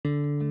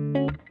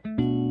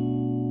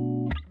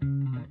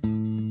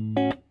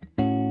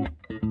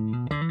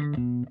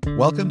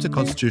Welcome to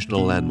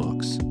Constitutional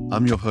Landmarks.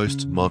 I'm your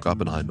host, Mark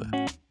Oppenheimer.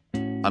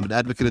 I'm an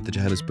advocate at the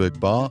Johannesburg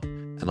Bar,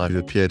 and I've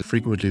appeared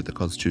frequently at the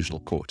Constitutional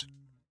Court.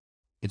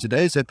 In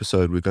today's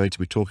episode, we're going to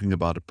be talking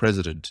about a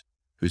president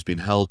who's been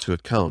held to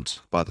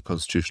account by the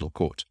Constitutional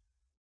Court.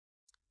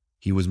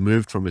 He was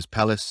moved from his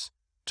palace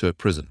to a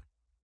prison.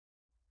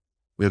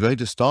 We are going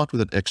to start with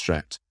an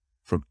extract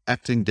from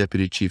Acting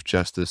Deputy Chief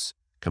Justice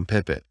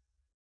Khampepe.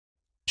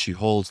 She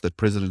holds that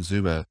President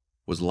Zuma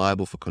was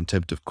liable for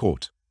contempt of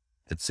court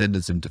and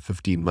sentenced him to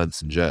 15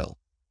 months in jail.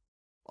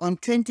 On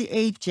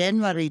 28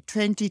 January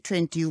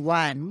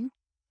 2021,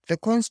 the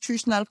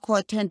Constitutional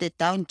Court handed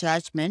down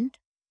judgment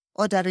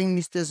ordering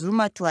Mr.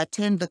 Zuma to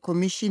attend the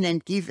commission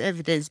and give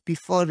evidence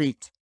before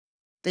it.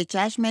 The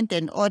judgment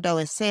and order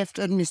were served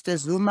on Mr.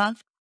 Zuma,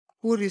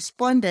 who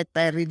responded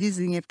by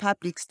releasing a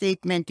public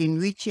statement in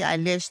which he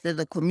alleged that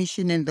the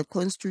commission and the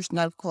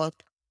Constitutional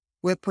Court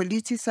were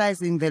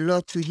politicizing the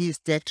law to his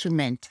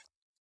detriment.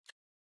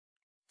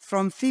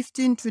 From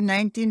 15 to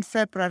 19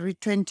 February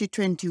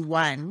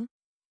 2021,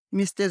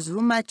 Mr.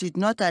 Zuma did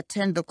not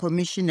attend the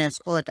commission as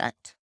ordered.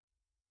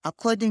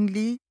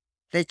 Accordingly,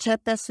 the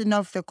chairperson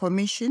of the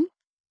commission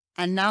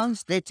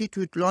announced that it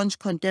would launch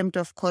contempt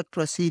of court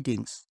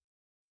proceedings.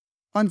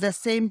 On the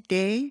same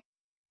day,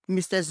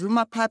 Mr.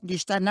 Zuma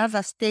published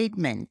another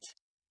statement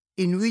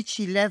in which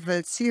he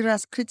leveled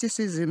serious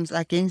criticisms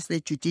against the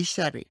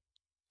judiciary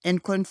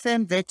and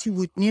confirmed that he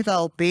would neither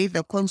obey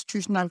the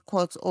Constitutional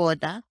Court's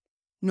order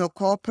nor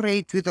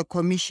cooperate with the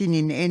commission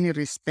in any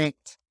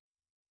respect.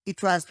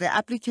 It was the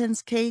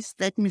applicant's case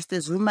that Mr.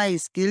 Zuma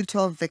is guilty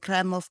of the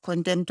crime of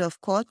contempt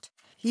of court.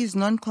 His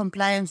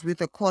non-compliance with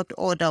the court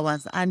order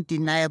was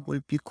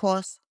undeniable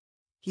because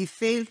he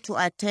failed to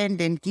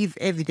attend and give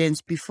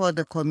evidence before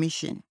the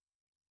commission,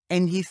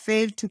 and he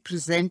failed to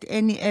present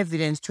any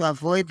evidence to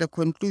avoid the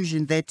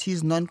conclusion that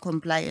his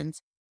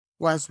non-compliance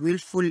was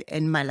willful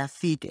and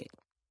malafide.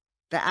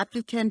 The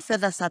applicant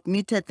further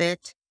submitted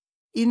that,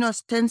 in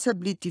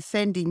ostensibly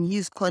defending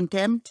his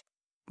contempt,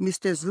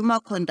 Mr.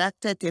 Zuma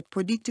conducted a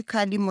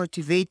politically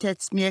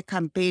motivated smear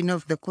campaign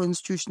of the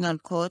Constitutional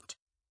Court,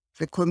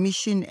 the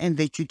Commission, and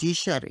the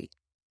judiciary.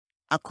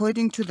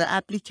 According to the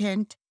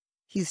applicant,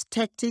 his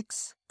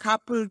tactics,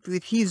 coupled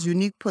with his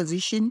unique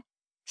position,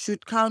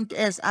 should count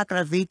as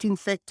aggravating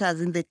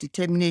factors in the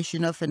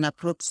determination of an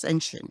appropriate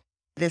sanction.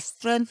 The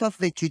strength of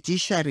the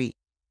judiciary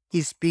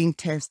is being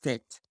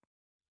tested.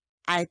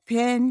 I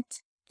penned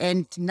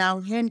and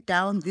now hand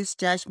down this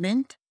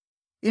judgment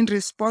in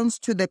response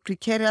to the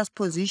precarious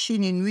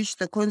position in which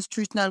the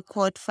Constitutional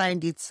Court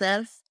finds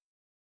itself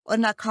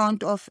on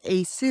account of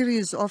a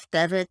series of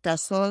direct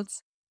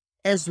assaults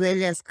as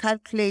well as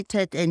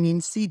calculated and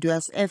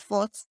insidious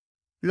efforts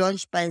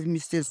launched by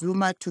Mr.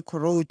 Zuma to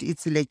corrode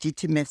its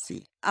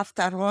legitimacy.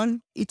 After all,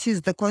 it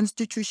is the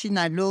Constitution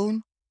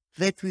alone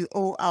that we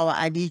owe our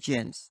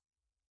allegiance.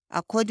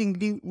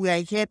 Accordingly, we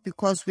are here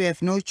because we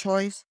have no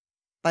choice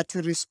but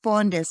to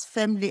respond as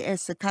firmly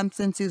as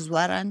circumstances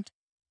warrant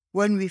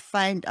when we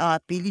find our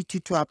ability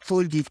to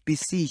uphold it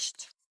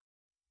besieged.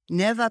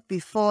 Never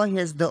before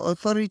has the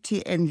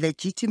authority and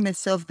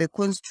legitimacy of the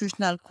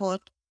Constitutional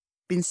Court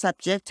been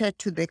subjected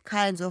to the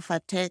kinds of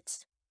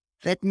attacks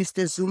that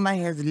Mr. Zuma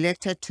has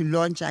elected to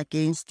launch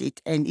against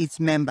it and its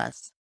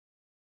members.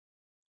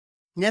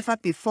 Never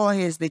before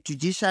has the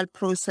judicial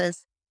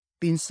process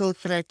been so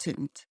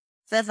threatened.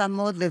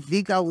 Furthermore, the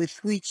vigor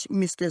with which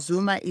Mr.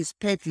 Zuma is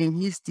peddling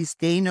his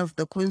disdain of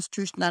the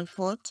Constitutional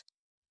Court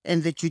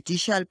and the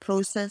judicial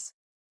process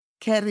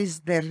carries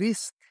the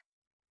risk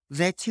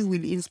that he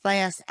will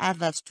inspire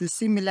others to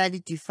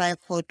similarly defy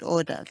court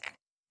orders.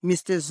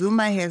 Mr.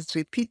 Zuma has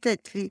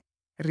repeatedly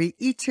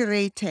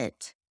reiterated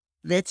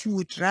that he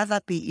would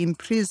rather be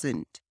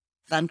imprisoned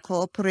than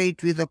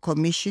cooperate with the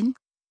commission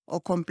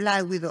or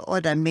comply with the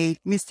order made.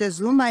 Mr.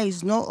 Zuma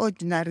is no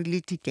ordinary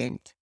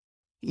litigant.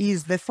 He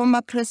is the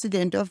former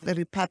president of the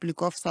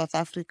Republic of South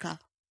Africa,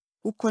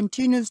 who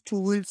continues to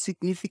wield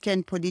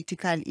significant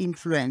political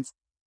influence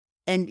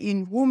and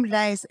in whom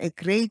lies a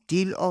great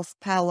deal of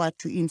power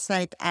to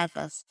incite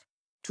others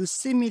to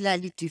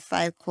similarly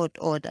defy court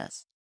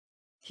orders.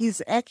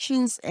 His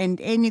actions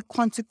and any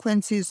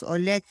consequences or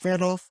lack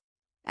thereof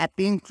are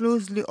being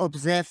closely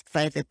observed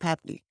by the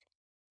public.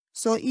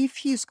 So if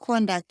his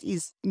conduct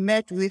is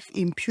met with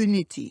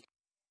impunity,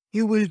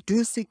 he will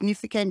do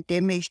significant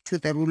damage to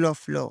the rule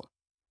of law.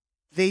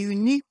 The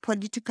unique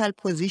political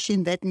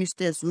position that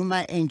Mr.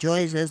 Zuma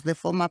enjoys as the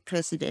former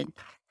president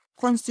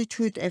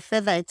constitute a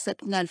further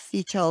exceptional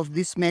feature of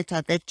this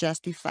matter that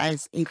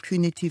justifies a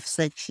punitive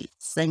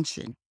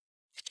sanction.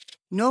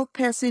 No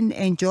person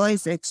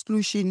enjoys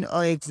exclusion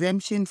or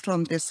exemption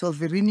from the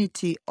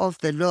sovereignty of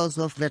the laws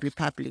of the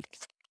Republic,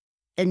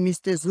 and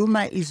Mr.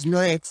 Zuma is no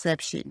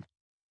exception.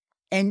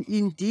 And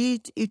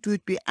indeed, it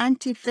would be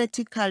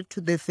antithetical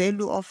to the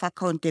value of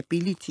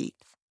accountability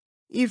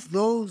if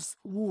those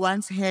who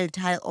once held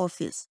high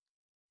office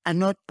are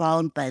not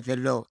bound by the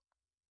law.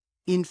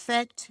 In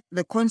fact,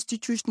 the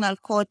Constitutional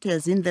Court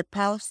has in the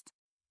past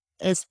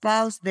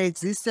espoused the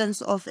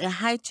existence of a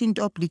heightened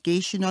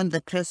obligation on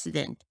the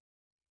President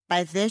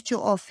by virtue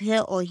of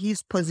her or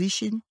his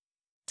position,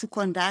 to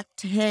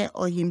conduct her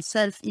or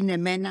himself in a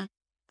manner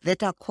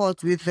that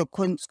accords with the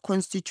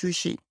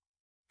Constitution.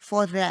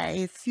 For there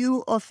are a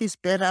few office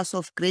bearers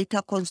of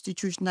greater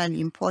constitutional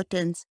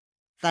importance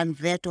than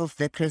that of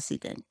the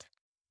President.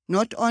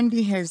 Not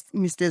only has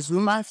Mr.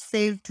 Zuma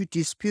failed to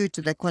dispute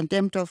the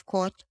contempt of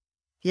court,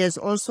 he has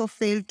also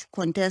failed to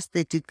contest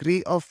the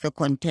degree of the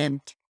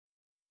contempt.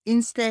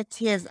 Instead,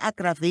 he has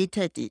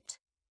aggravated it.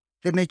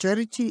 The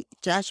majority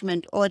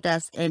judgment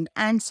orders an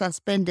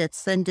unsuspended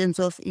sentence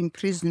of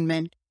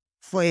imprisonment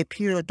for a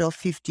period of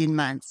 15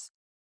 months.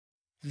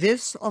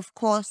 This, of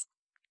course,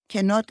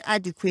 cannot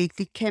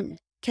adequately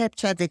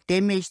capture the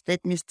damage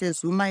that Mr.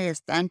 Zuma has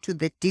done to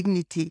the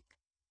dignity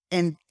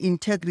and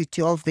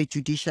integrity of the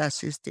judicial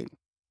system.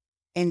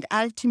 And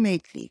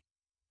ultimately,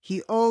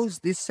 he owes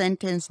this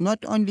sentence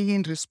not only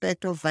in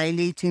respect of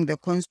violating the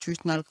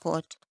Constitutional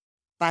Court,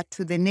 but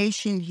to the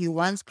nation he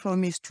once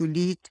promised to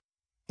lead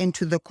and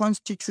to the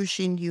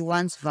Constitution he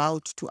once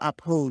vowed to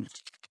uphold.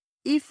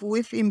 If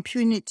with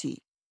impunity,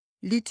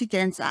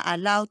 litigants are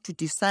allowed to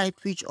decide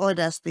which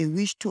orders they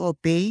wish to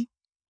obey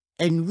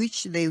and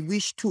which they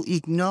wish to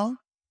ignore,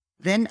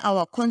 then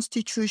our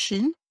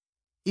Constitution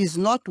is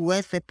not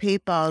worth the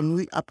paper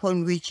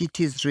upon which it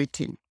is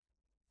written.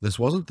 This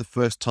wasn't the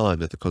first time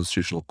that the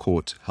Constitutional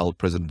Court held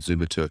President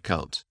Zuma to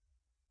account.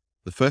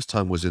 The first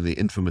time was in the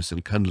infamous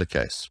Nkandla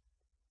case.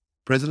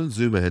 President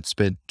Zuma had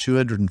spent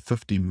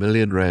 250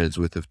 million rands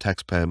worth of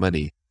taxpayer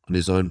money on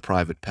his own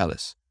private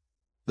palace.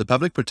 The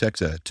public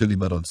protector, Thuli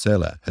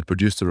Madonsela, had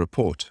produced a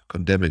report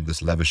condemning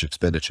this lavish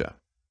expenditure.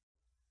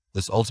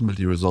 This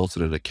ultimately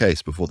resulted in a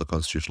case before the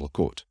Constitutional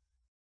Court.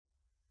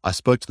 I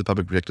spoke to the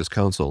Public Protector's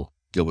Counsel,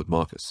 Gilbert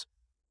Marcus.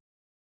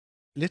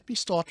 Let me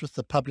start with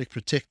the public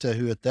protector,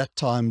 who at that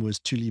time was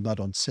Thuli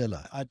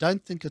Madonsela. I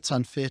don't think it's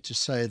unfair to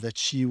say that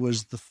she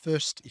was the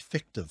first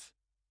effective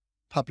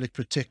public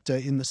protector,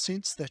 in the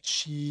sense that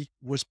she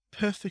was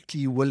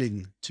perfectly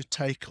willing to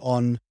take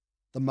on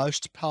the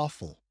most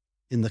powerful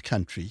in the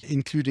country,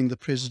 including the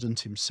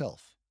president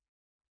himself.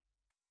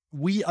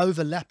 We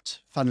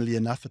overlapped, funnily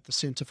enough, at the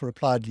Centre for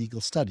Applied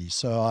Legal Studies.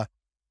 So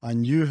I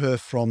knew her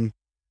from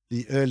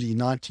the early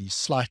 90s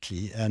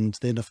slightly, and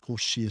then, of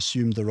course, she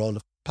assumed the role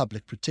of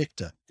public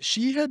protector.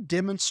 She had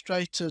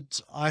demonstrated,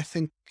 I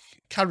think,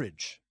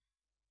 courage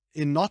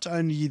in not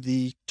only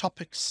the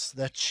topics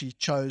that she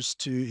chose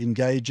to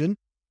engage in,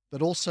 but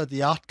also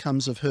the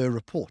outcomes of her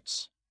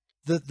reports.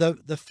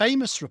 The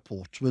famous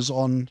report was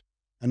on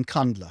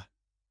Nkandla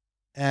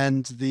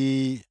and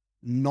the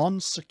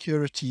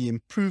non-security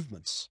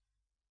improvements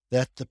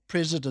that the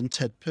president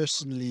had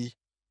personally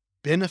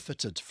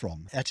benefited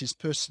from at his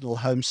personal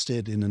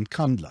homestead in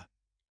Nkandla.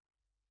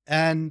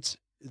 And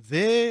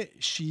there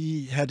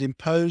she had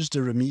imposed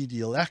a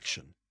remedial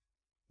action,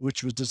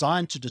 which was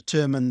designed to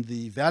determine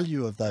the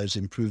value of those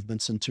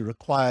improvements and to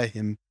require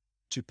him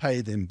to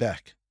pay them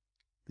back.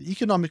 The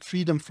economic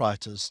freedom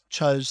fighters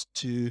chose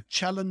to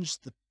challenge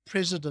the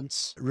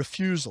president's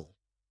refusal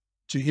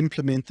to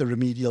implement the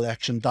remedial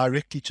action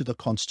directly to the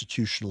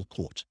Constitutional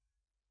Court.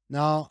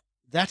 Now,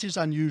 that is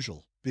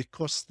unusual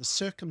because the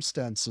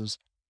circumstances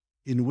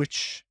in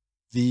which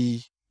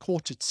the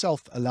court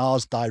itself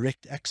allows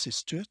direct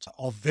access to it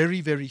are very,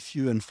 very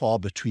few and far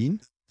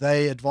between.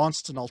 They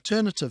advanced an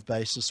alternative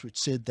basis which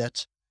said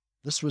that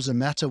this was a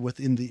matter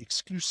within the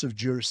exclusive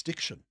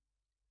jurisdiction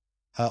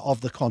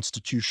of the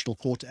Constitutional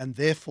Court, and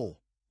therefore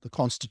the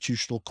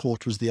Constitutional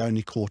Court was the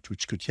only court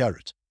which could hear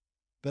it.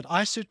 But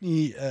I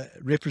certainly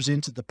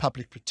represented the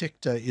public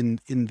protector in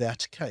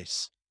that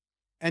case.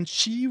 And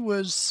she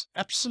was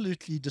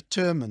absolutely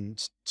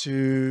determined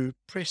to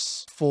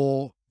press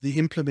for the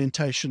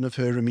implementation of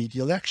her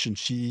remedial action.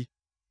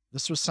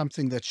 This was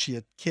something that she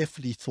had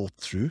carefully thought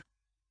through.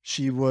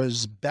 She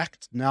was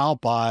backed now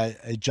by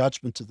a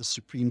judgment of the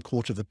Supreme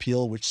Court of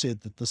Appeal, which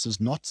said that this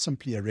is not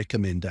simply a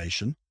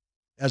recommendation,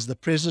 as the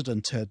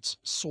president had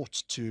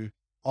sought to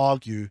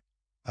argue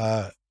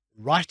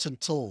right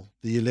until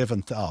the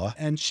 11th hour.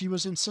 And she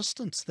was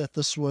insistent that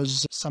this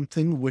was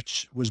something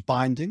which was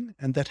binding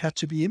and that had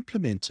to be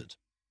implemented.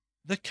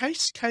 The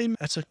case came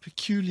at a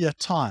peculiar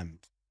time.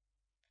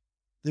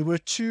 There were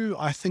two,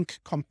 I think,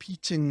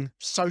 competing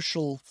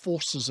social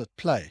forces at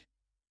play.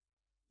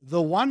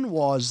 The one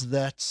was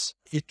that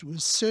it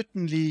was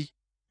certainly,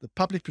 the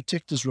public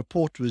protector's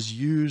report was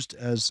used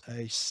as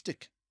a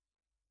stick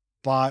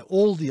by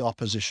all the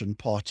opposition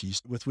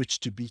parties with which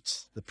to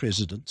beat the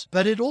president.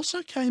 But it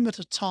also came at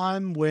a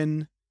time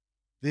when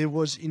there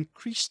was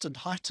increased and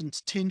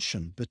heightened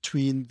tension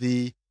between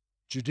the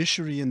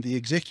judiciary and the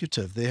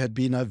executive. There had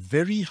been a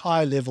very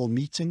high-level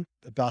meeting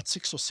about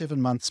 6 or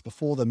 7 months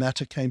before the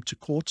matter came to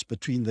court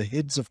between the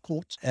heads of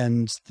court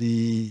and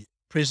the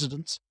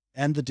president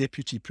and the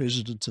deputy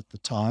president at the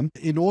time,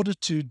 in order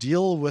to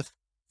deal with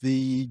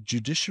the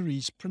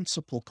judiciary's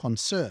principal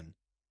concern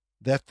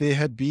that there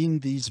had been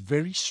these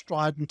very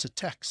strident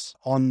attacks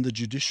on the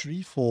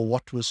judiciary for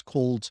what was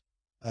called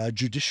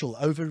judicial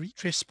overreach,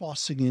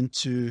 trespassing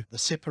into the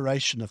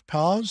separation of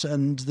powers,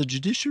 and the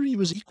judiciary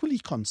was equally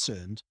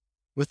concerned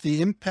with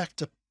the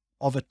impact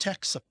of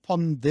attacks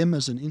upon them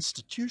as an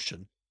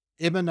institution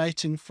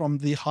emanating from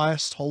the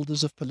highest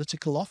holders of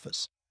political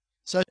office.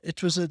 So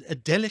it was a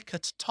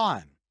delicate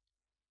time.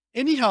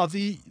 Anyhow,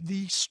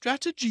 the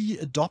strategy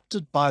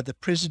adopted by the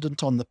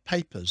president on the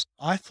papers,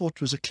 I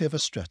thought, was a clever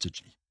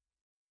strategy.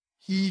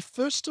 He,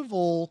 first of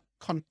all,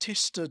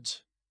 contested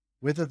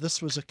whether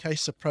this was a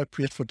case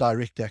appropriate for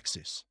direct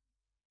access.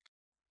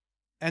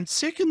 And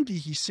secondly,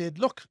 he said,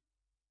 look,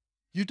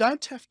 you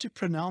don't have to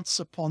pronounce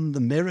upon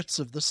the merits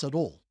of this at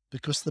all,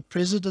 because the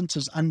president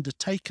has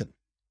undertaken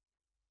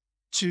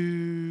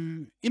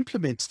to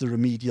implement the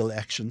remedial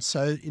action.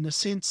 So in a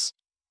sense,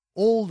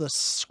 all the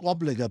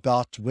squabbling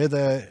about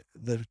whether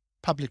the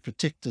public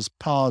protector's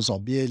powers are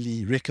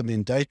merely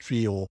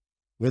recommendatory or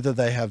whether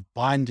they have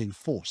binding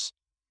force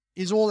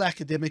is all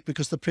academic,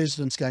 because the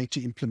president's going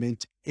to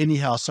implement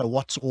anyhow. So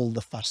what's all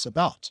the fuss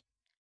about?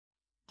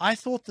 I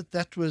thought that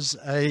that was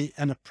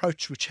an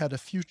approach which had a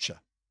future.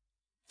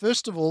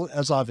 First of all,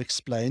 as I've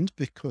explained,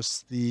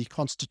 because the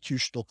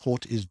Constitutional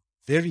Court is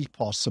very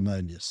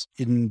parsimonious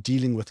in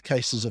dealing with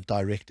cases of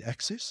direct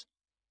access.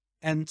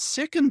 And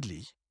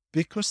secondly,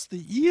 because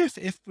the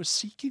EFF was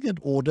seeking an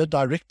order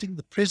directing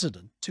the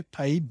president to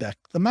pay back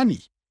the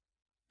money.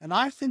 And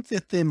I think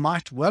that there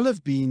might well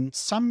have been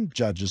some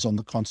judges on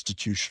the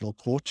Constitutional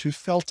Court who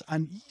felt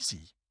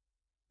uneasy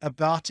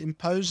about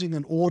imposing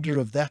an order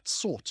of that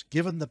sort,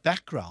 given the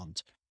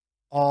background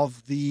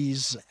of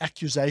these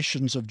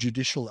accusations of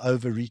judicial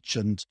overreach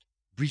and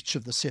breach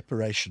of the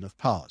separation of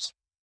powers.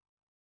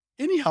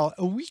 Anyhow,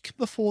 a week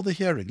before the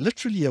hearing,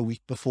 literally a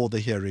week before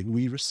the hearing,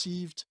 we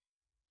received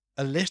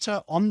a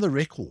letter on the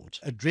record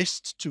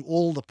addressed to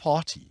all the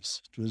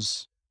parties. It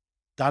was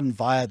done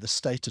via the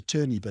state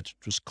attorney, but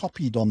it was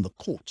copied on the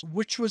court,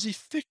 which was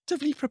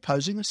effectively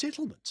proposing a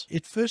settlement.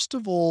 It first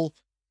of all,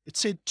 it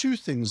said two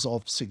things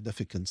of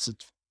significance.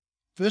 It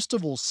first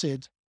of all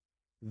said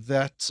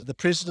that the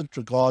president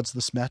regards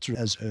this matter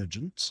as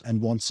urgent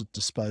and wants it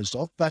disposed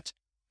of, but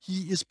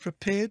he is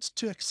prepared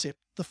to accept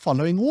the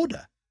following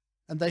order.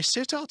 And they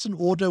set out an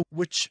order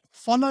which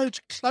followed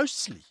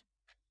closely,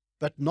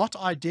 but not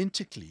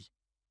identically,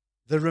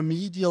 the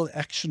remedial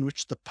action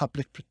which the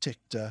public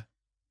protector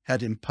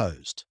had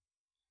imposed.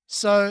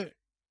 So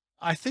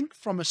I think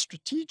from a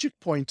strategic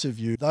point of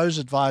view, those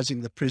advising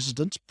the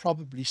president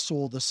probably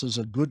saw this as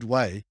a good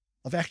way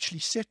of actually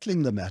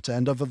settling the matter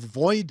and of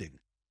avoiding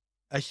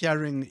a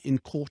hearing in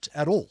court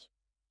at all.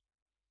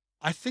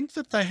 I think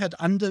that they had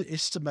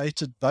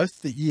underestimated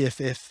both the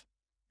EFF,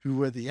 who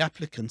were the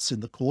applicants in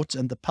the court,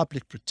 and the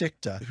public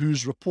protector,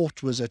 whose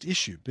report was at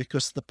issue,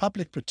 because the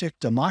public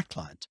protector, my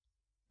client,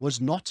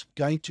 was not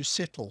going to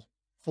settle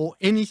for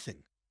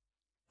anything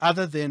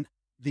other than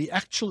the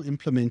actual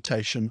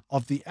implementation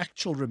of the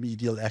actual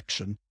remedial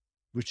action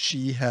which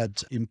she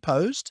had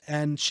imposed,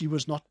 and she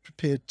was not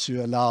prepared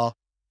to allow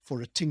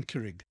for a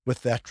tinkering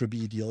with that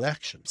remedial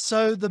action.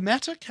 So the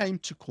matter came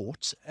to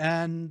court,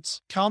 and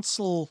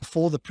counsel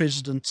for the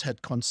president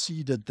had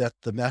conceded that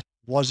the matter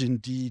was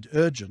indeed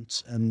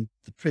urgent and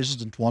the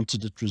president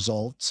wanted it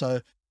resolved.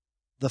 So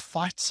the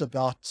fights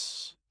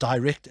about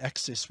direct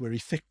access were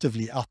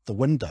effectively out the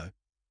window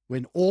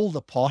when all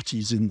the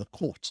parties in the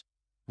court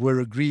were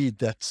agreed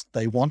that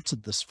they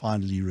wanted this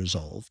finally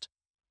resolved.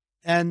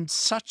 And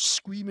such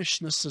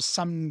squeamishness as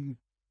some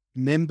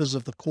members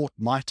of the court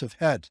might have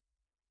had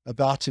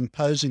about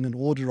imposing an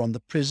order on the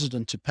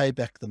president to pay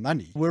back the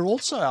money were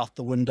also out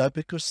the window,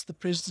 because the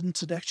president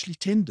had actually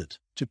tendered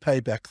to pay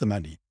back the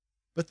money.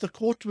 But the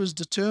court was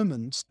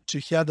determined to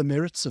hear the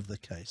merits of the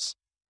case.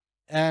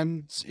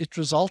 And it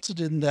resulted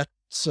in that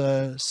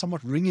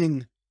somewhat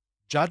ringing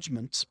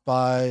judgment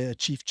by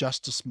Chief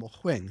Justice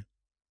Mogoeng,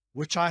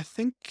 which I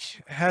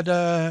think had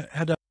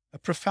a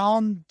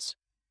profound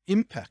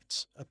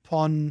impact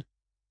upon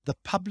the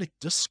public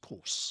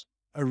discourse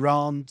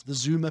around the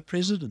Zuma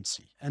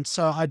presidency. And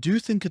so I do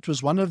think it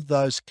was one of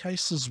those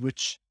cases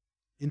which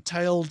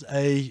entailed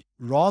a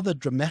rather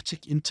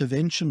dramatic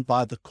intervention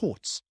by the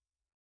courts,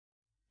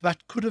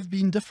 but could have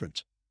been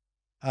different,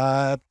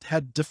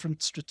 had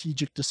different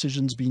strategic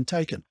decisions been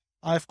taken.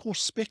 I, of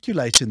course,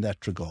 speculate in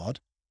that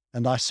regard,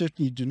 and I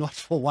certainly do not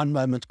for one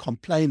moment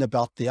complain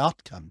about the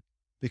outcome,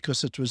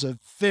 because it was a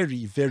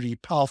very, very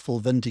powerful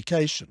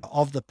vindication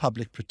of the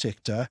public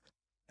protector.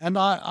 And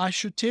I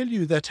should tell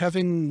you that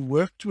having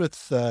worked with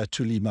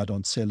Thuli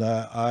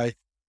Madonsela, I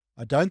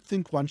don't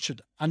think one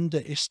should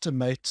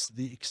underestimate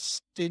the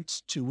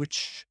extent to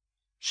which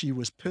she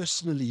was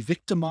personally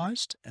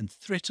victimized and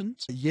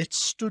threatened, yet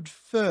stood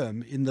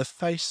firm in the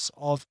face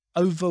of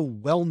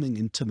overwhelming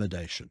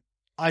intimidation.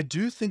 I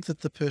do think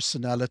that the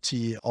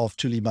personality of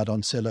Thuli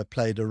Madonsela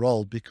played a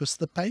role, because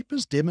the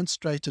papers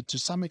demonstrated to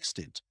some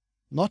extent,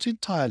 not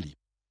entirely,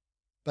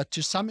 but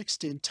to some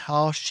extent,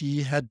 how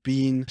she had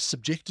been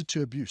subjected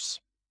to abuse.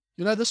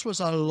 You know, this was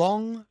a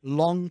long,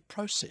 long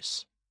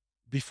process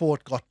before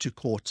it got to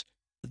court.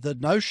 The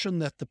notion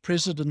that the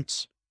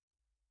president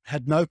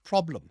had no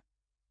problem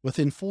with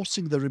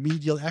enforcing the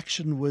remedial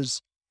action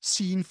was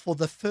seen for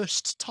the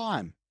first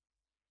time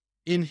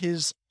in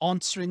his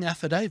answering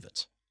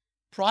affidavit.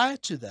 Prior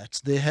to that,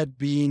 there had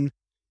been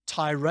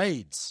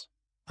tirades,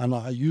 and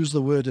I use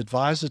the word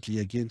advisedly,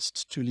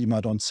 against Thuli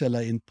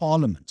Madonsela in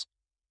Parliament.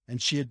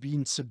 And she had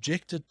been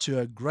subjected to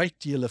a great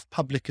deal of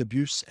public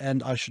abuse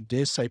and, I should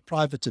dare say,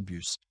 private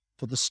abuse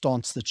for the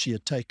stance that she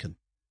had taken.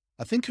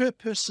 I think her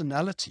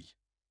personality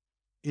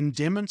in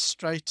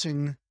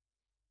demonstrating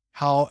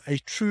how a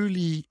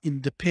truly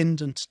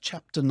independent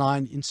Chapter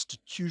 9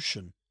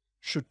 institution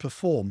should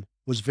perform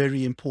was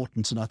very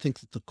important, and I think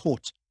that the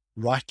court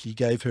rightly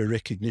gave her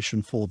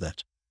recognition for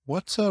that.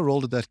 What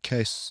role did that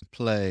case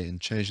play in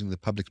changing the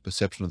public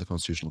perception of the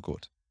Constitutional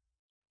Court?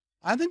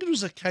 I think it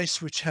was a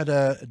case which had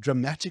a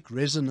dramatic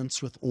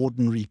resonance with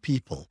ordinary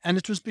people. And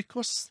it was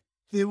because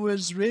there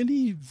was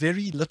really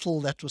very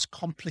little that was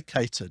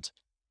complicated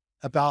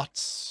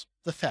about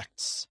the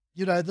facts.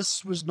 You know,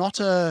 this was not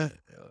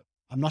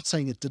I'm not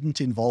saying it didn't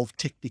involve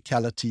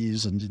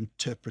technicalities and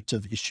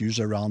interpretive issues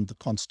around the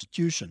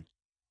Constitution,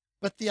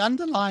 but the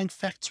underlying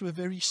facts were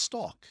very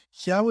stark.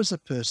 Here was a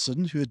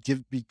person who had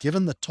been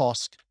given the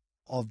task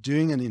of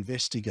doing an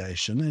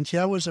investigation, and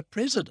here was a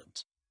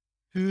president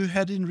who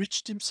had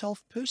enriched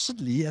himself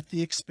personally at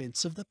the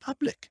expense of the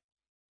public.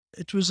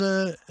 It was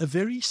a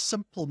very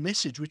simple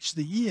message which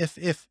the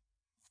EFF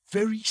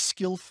very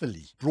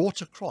skillfully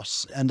brought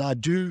across, and I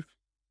do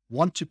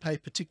want to pay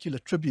particular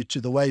tribute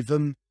to the way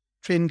Wim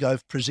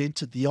Trengove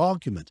presented the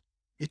argument.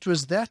 It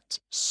was that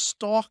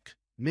stark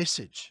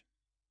message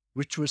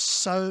which was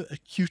so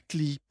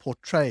acutely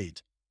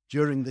portrayed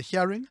during the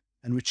hearing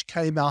and which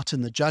came out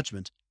in the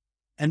judgment,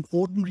 and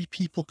ordinary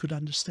people could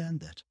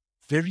understand that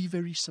very,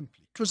 very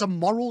simply. It was a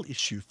moral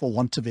issue for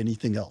want of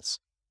anything else,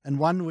 and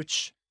one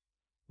which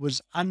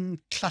was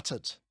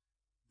uncluttered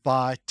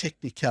by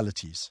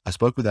technicalities. I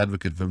spoke with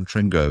advocate Wim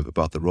Trengove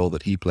about the role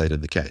that he played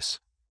in the case.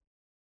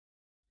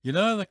 You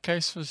know, the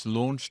case was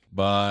launched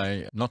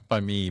not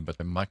by me,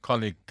 but my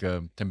colleague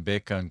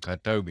Nkandla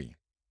Nkandla.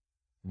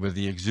 With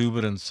the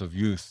exuberance of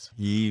youth,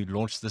 he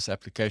launched this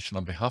application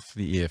on behalf of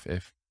the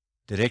EFF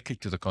directly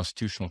to the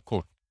Constitutional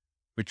Court,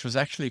 which was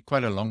actually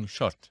quite a long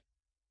shot.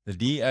 The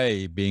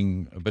DA,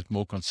 being a bit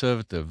more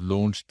conservative,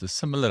 launched a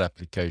similar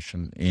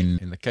application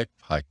in the Cape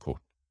High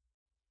Court.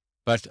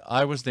 But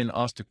I was then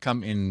asked to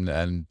come in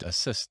and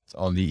assist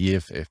on the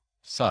EFF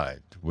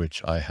side,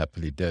 which I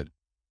happily did.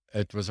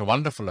 It was a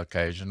wonderful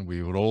occasion.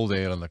 We were all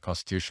there on the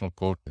Constitutional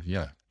Court,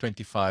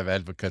 25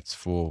 advocates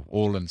for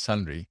all and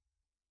sundry,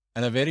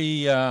 and a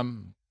very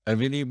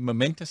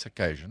momentous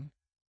occasion,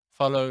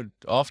 followed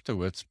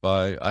afterwards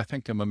by, I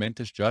think, a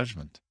momentous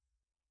judgment.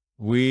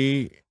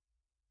 We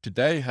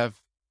today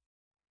have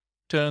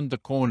turned the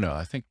corner.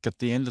 I think at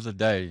the end of the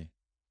day,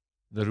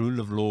 the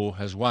rule of law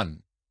has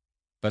won.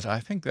 But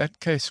I think that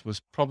case was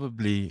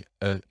probably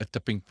a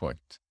tipping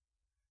point,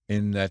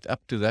 in that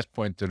up to that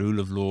point, the rule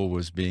of law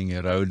was being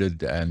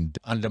eroded and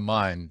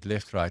undermined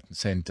left, right, and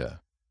center.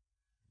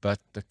 But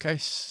the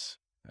case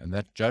and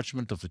that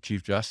judgment of the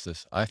Chief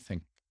Justice, I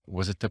think,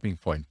 was a tipping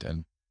point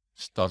and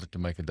started to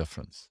make a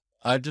difference.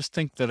 I just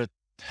think that it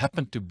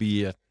happened to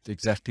be at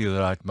exactly the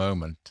right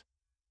moment,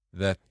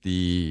 that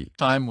the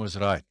time was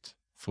right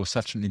for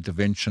such an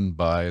intervention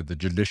by the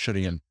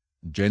judiciary in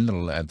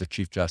general and the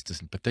Chief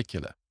Justice in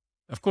particular.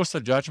 Of course, the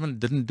judgment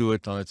didn't do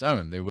it on its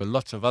own. There were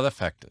lots of other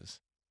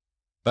factors.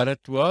 But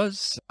it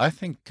was, I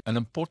think, an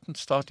important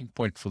starting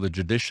point for the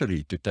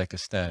judiciary to take a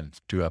stand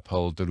to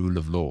uphold the rule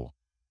of law.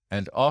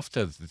 And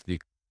after the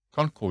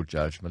Concord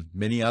judgment,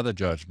 many other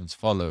judgments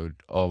followed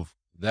of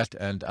that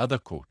and other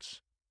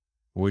courts,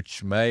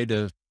 which made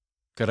a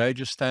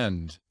courageous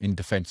stand in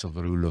defense of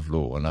the rule of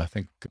law, and I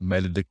think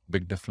made a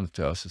big difference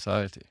to our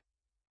society.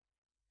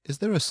 Is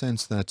there a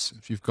sense that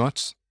if you've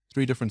got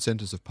 3 different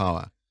centers of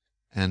power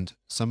and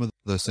some of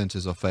those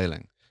centers are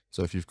failing,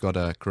 so if you've got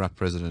a corrupt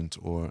president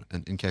or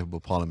an incapable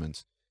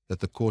parliament, that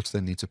the courts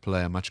then need to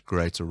play a much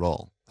greater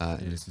role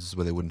in instances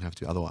where they wouldn't have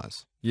to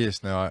otherwise?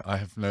 Yes, no, I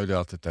have no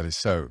doubt that that is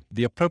so.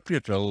 The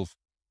appropriate role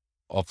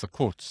of the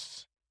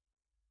courts,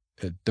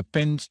 it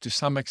depends to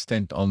some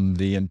extent on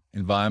the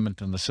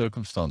environment and the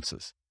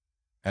circumstances.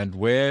 And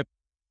where,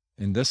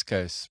 in this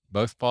case,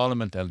 both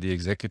Parliament and the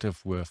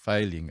Executive were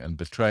failing and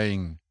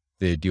betraying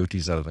their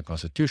duties under the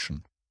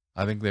Constitution,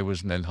 I think there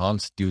was an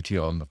enhanced duty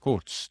on the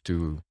courts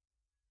to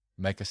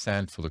make a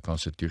stand for the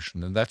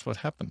Constitution, and that's what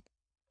happened.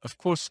 Of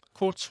course,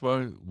 courts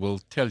will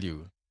tell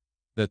you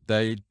that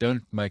they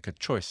don't make a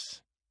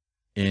choice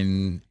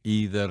in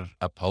either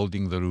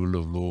upholding the rule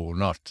of law or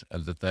not,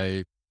 and that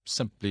they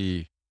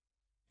simply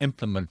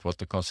implement what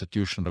the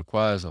Constitution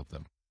requires of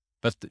them.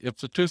 But if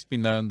the truth be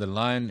known, the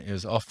line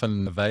is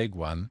often a vague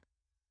one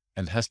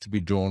and has to be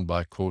drawn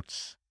by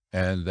courts,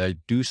 and they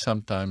do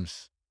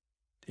sometimes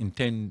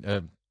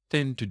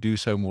tend to do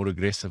so more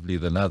aggressively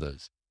than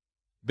others.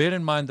 Bear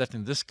in mind that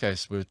in this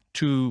case were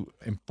 2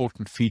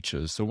 important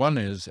features. The one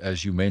is,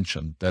 as you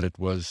mentioned, that it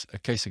was a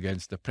case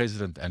against the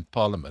President and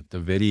Parliament, the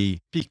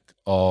very peak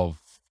of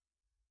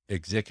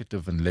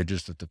executive and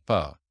legislative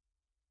power.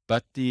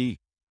 But the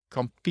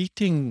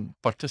competing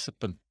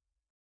participant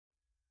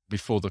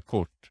before the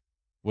court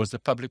was the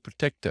public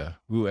protector,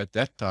 who at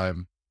that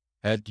time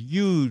had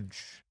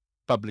huge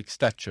public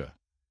stature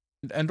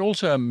and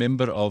also a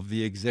member of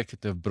the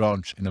executive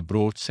branch in a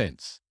broad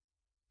sense.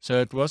 So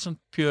it wasn't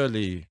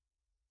purely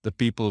the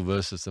people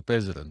versus the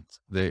president.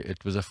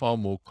 It was a far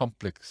more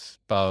complex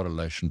power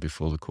relation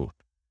before the court.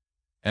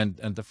 And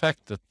the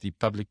fact that the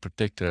public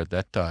protector at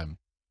that time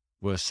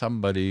was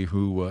somebody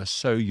who was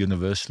so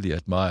universally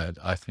admired,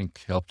 I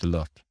think helped a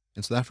lot.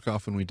 In South Africa,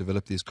 often we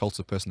develop these cults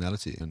of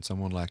personality, and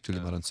someone like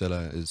Thuli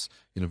Madonsela is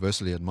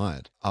universally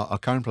admired. Our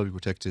current public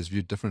protector is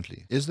viewed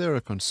differently. Is there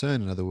a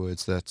concern, in other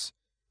words, that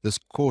this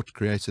court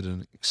created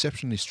an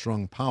exceptionally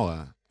strong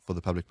power for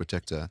the public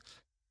protector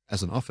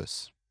as an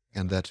office,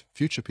 and that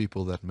future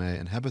people that may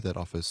inhabit that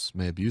office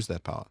may abuse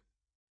that power?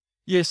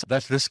 Yes,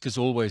 that risk is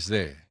always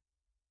there.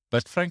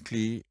 But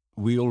frankly,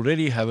 we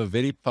already have a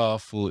very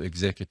powerful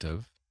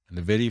executive and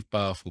a very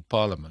powerful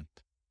parliament.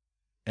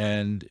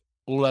 And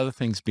all other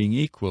things being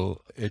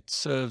equal, it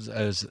serves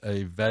as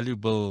a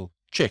valuable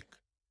check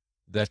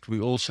that we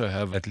also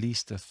have at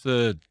least a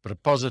third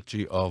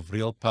repository of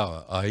real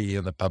power, i.e.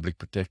 in the public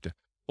protector.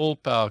 All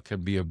power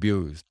can be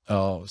abused.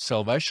 Our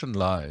salvation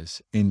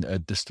lies in a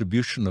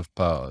distribution of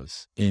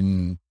powers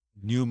in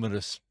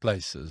numerous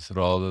places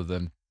rather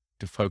than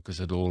to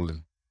focus it all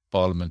in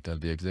Parliament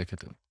and the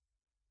executive.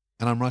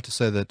 And I'm right to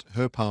say that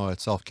her power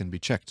itself can be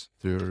checked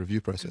through a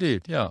review process?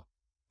 Indeed, yeah.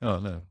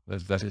 No,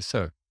 that is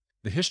so.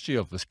 The history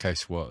of this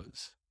case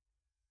was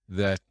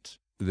that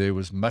there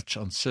was much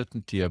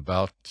uncertainty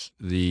about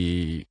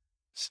the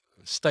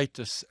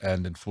status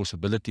and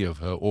enforceability of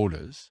her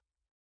orders.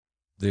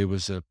 There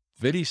was a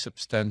very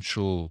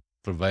substantial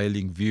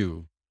prevailing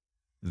view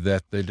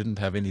that they didn't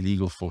have any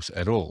legal force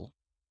at all.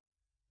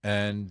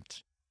 And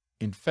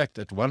in fact,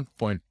 at one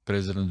point,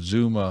 President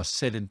Zuma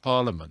said in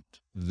Parliament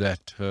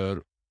that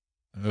her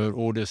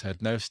orders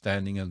had no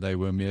standing and they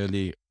were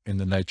merely in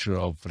the nature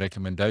of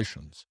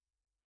recommendations.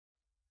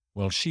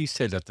 Well, she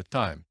said at the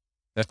time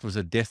that was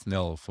a death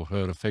knell for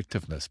her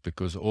effectiveness,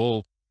 because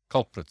all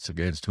culprits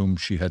against whom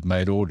she had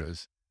made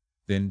orders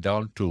then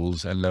down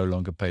tools and no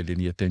longer paid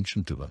any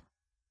attention to them.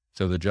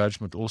 So the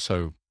judgment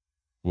also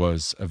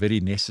was a very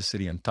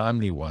necessary and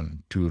timely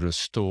one to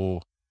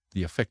restore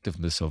the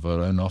effectiveness of her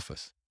own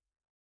office.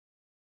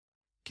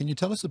 Can you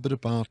tell us a bit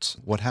about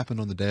what happened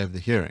on the day of the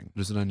hearing? It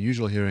was an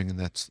unusual hearing in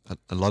that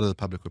a lot of the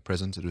public were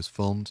present. It was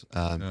filmed,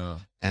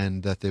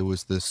 and that there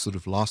was this sort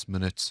of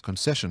last-minute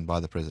concession by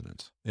the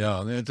president.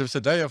 Yeah, it was a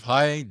day of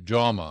high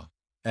drama.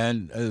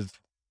 And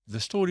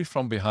the story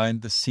from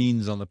behind the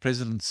scenes on the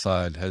president's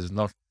side has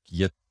not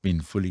yet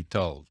been fully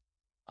told.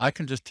 I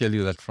can just tell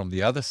you that from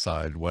the other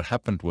side, what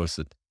happened was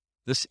that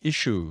this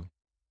issue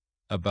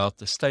about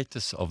the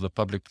status of the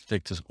public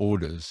protector's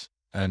orders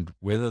and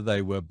whether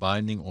they were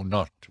binding or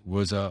not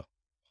was a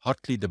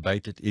hotly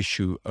debated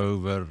issue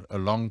over a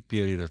long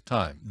period of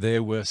time.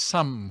 There were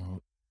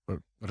some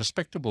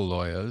respectable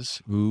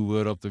lawyers who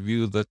were of the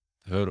view that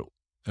her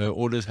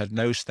orders had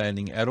no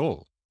standing at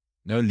all,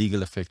 no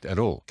legal effect at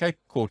all. Cape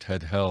Court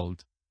had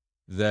held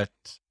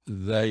that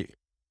they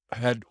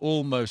had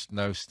almost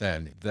no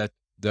standing, that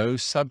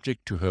those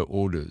subject to her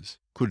orders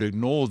could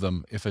ignore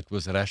them if it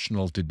was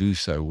rational to do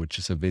so, which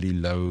is a very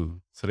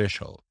low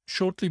threshold.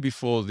 Shortly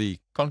before the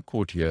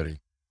Concord hearing,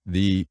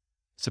 the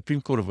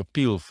Supreme Court of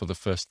Appeal for the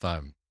first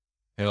time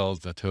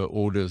held that her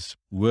orders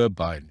were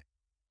binding.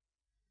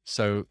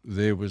 So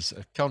there was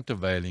a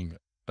countervailing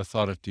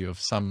authority of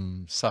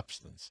some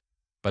substance,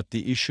 but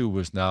the issue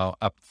was now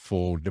up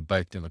for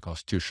debate in the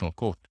Constitutional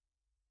Court.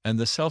 And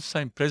the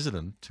self-same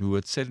president who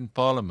had said in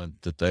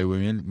Parliament that they were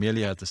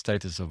merely had the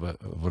status of a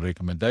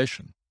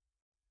recommendation,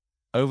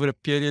 over a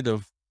period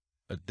of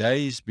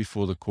days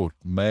before the court,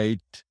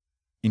 made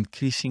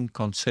increasing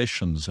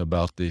concessions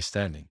about their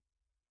standing,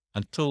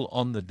 until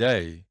on the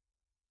day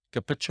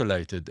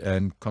capitulated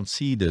and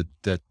conceded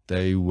that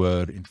they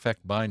were in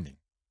fact binding.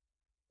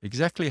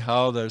 Exactly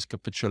how those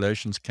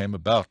capitulations came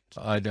about,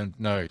 I don't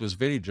know. It was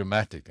very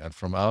dramatic, and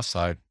from our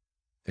side,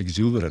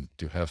 exuberant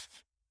to have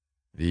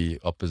the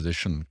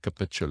opposition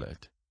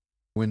capitulate.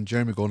 When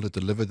Jeremy Gauntlet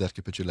delivered that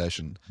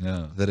capitulation,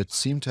 that it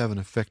seemed to have an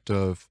effect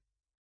of,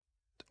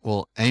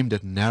 well, aimed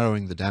at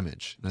narrowing the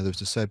damage. In other words,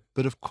 to say,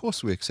 but of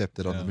course we accept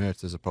that on the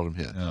merits there's a problem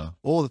here.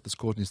 All that this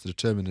court needs to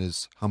determine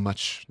is how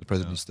much the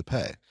president needs to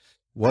pay.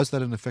 Was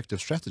that an effective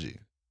strategy?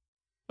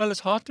 Well, it's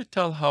hard to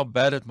tell how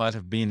bad it might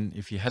have been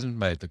if he hadn't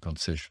made the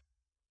concession.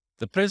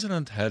 The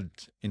president had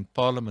in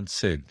Parliament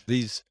said,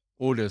 these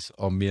orders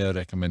are mere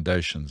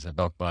recommendations and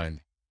not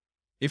binding.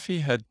 If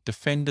he had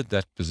defended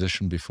that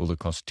position before the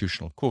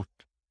Constitutional Court,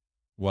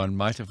 one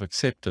might have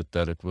accepted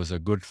that it was a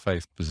good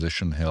faith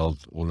position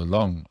held all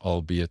along,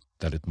 albeit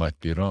that it might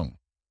be wrong.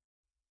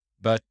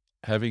 But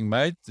having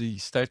made the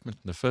statement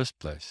in the first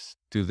place,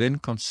 to then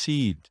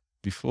concede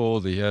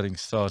before the hearing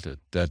started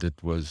that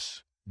it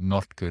was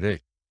not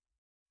correct,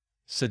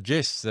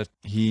 suggests that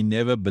he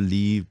never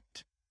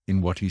believed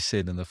in what he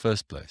said in the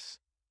first place.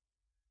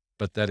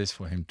 But that is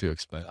for him to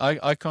explain.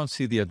 I can't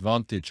see the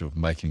advantage of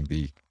making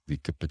the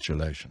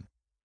capitulation,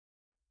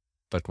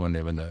 but one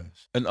never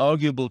knows. An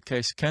arguable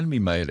case can be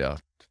made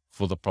out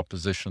for the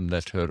proposition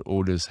that her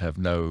orders have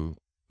no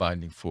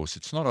binding force.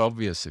 It's not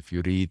obvious if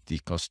you read the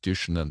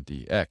Constitution and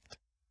the Act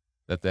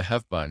that they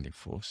have binding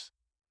force.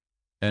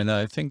 And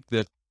I think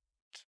that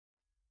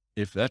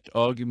if that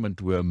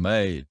argument were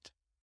made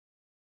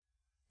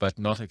but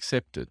not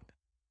accepted,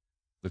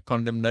 the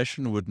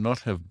condemnation would not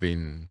have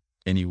been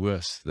any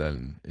worse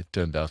than it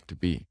turned out to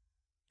be.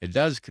 It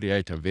does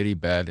create a very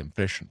bad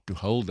impression to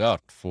hold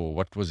out for,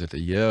 what was it, a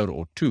year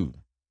or two,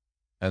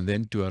 and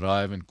then to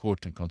arrive in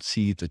court and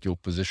concede that your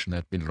position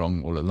had been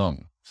wrong all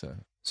along.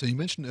 So you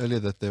mentioned earlier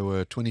that there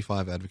were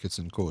 25 advocates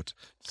in court.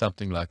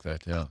 Something like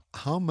that, yeah.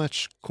 How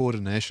much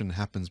coordination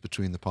happens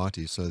between the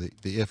parties? So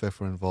the EFF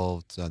were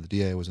involved, the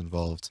DA was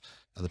involved,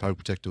 the public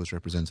protector was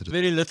represented.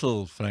 Very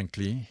little,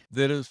 frankly.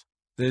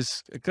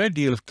 There's a great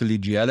deal of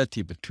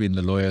collegiality between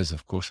the lawyers,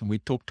 of course, and we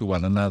talk to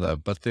one another,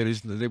 but there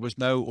was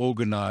no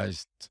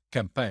organized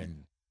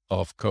campaign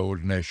of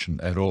coordination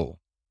at all.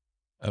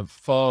 A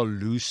far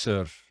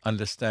looser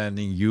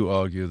understanding, you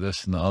argue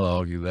this and I'll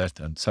argue that,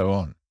 and so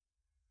on.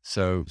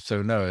 So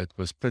no, it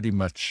was pretty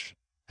much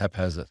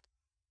haphazard.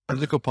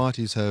 Political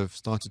parties have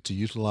started to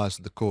utilize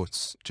the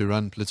courts to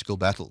run political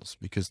battles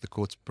because the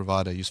courts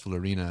provide a useful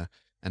arena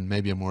and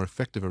maybe a more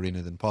effective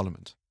arena than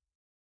Parliament.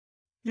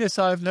 Yes,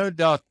 I have no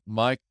doubt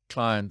my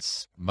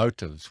clients'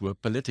 motives were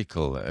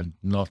political and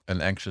not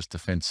an anxious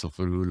defense of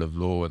the rule of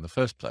law in the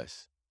first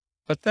place.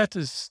 But that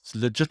is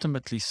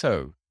legitimately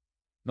so.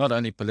 Not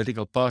only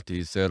political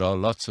parties, there are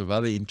lots of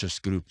other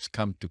interest groups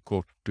come to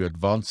court to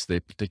advance their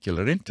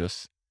particular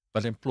interests,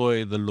 but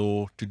employ the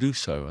law to do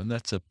so, and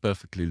that's a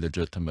perfectly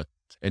legitimate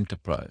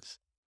enterprise.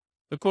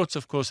 The courts,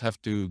 of course,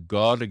 have to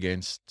guard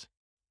against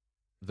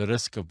the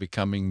risk of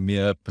becoming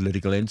mere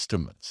political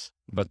instruments,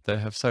 but they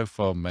have so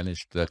far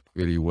managed that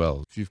very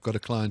well. If you've got a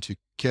client who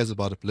cares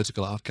about a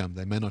political outcome,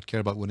 they may not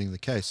care about winning the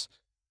case,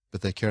 but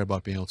they care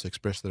about being able to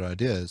express their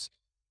ideas.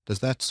 Does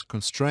that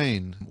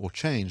constrain or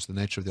change the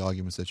nature of the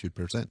arguments that you'd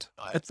present?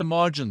 At the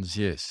margins,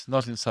 yes,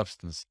 not in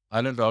substance.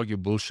 I don't argue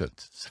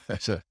bullshit.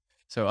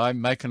 So I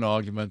make an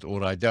argument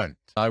or I don't.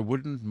 I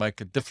wouldn't make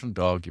a different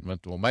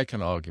argument or make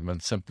an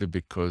argument simply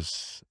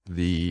because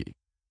the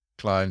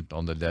client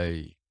on the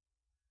day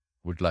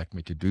would like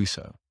me to do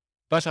so.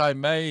 But I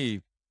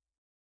may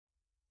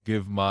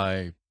give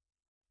my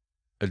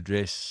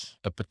address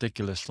a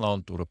particular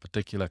slant or a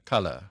particular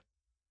color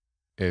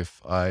if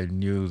I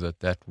knew that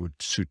that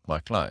would suit my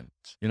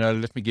client. You know,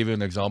 let me give you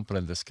an example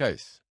in this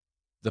case.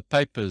 The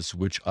papers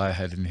which I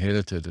had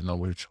inherited and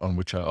on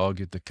which I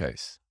argued the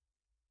case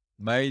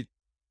made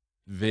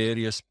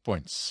various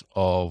points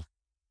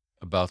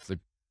about the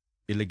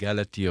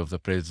illegality of the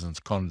president's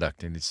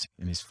conduct in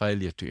his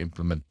failure to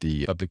implement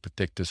the public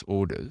protector's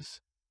orders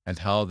and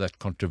how that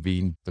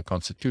contravened the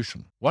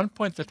Constitution. One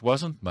point that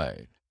wasn't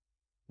made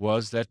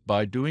was that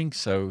by doing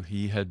so,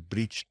 he had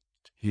breached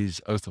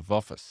his oath of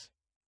office.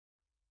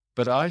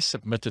 But I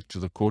submitted to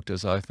the court,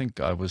 as I think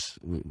I was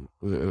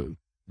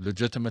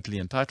legitimately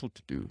entitled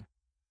to do,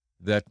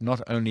 that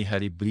not only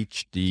had he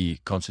breached the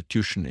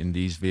Constitution in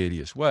these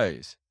various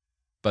ways,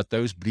 but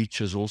those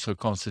breaches also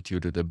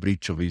constituted a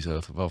breach of his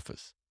oath of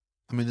office.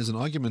 I mean, there's an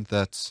argument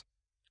that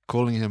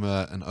calling him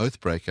an oath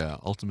breaker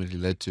ultimately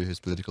led to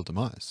his political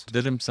demise.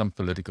 Did him some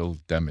political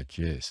damage,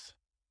 yes,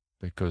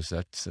 because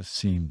that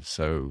seems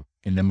so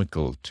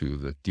inimical to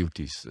the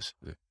duties,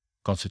 the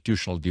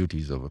constitutional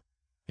duties of a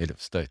head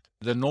of state.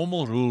 The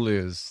normal rule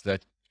is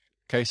that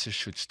cases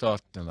should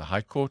start in the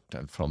High Court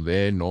and from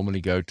there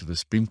normally go to the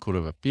Supreme Court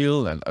of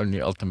Appeal and only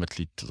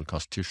ultimately to the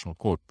Constitutional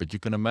Court. But you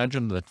can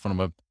imagine that from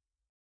a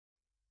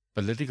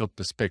political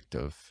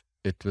perspective,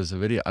 it was a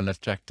very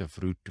unattractive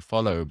route to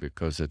follow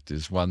because it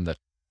is one that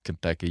can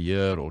take a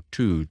year or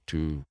two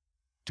to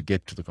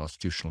get to the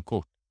Constitutional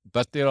Court.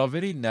 But there are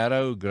very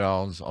narrow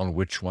grounds on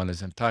which one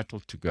is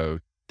entitled to go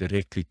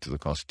directly to the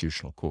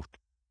Constitutional Court.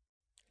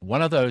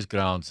 One of those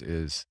grounds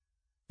is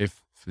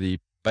if the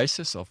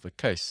basis of the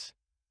case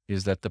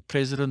is that the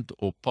President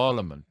or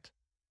Parliament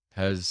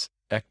has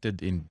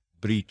acted in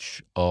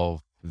breach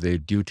of their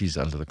duties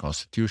under the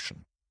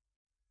Constitution.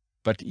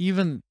 But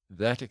even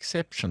that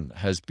exception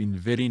has been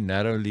very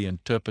narrowly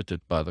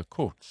interpreted by the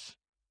courts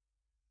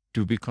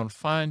to be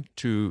confined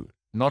to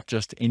not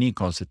just any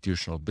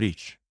constitutional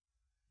breach,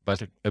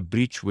 but a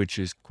breach which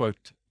is,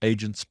 quote,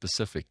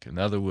 agent-specific. In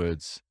other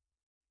words,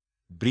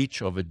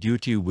 breach of a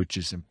duty which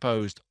is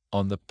imposed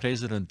on the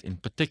President in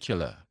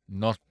particular,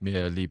 not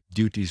merely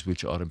duties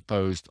which are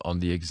imposed on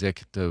the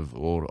executive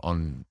or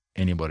on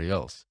anybody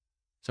else.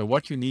 So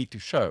what you need to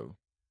show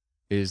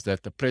is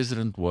that the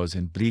President was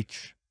in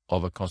breach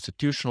of a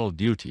constitutional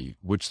duty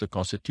which the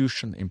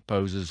Constitution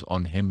imposes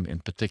on him in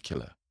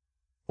particular,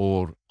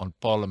 or on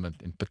Parliament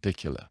in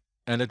particular.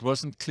 And it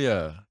wasn't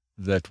clear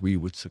that we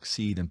would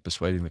succeed in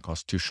persuading the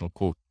Constitutional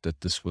Court that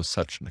this was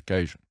such an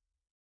occasion.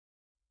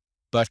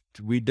 But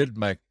we did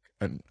make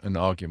an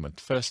argument,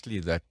 firstly,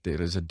 that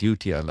there is a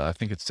duty under, I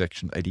think it's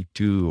section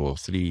 82 or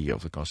 3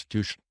 of the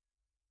Constitution,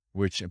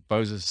 which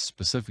imposes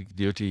specific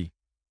duty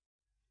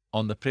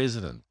on the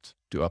President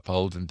to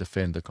uphold and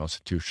defend the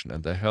Constitution.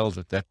 And they held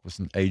that that was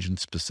an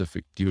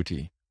agent-specific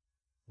duty,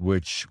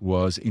 which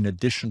was in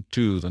addition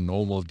to the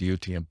normal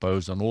duty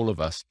imposed on all of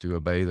us to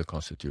obey the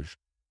Constitution.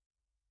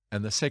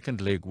 And the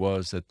second leg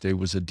was that there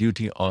was a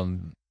duty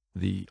on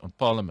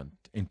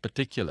Parliament in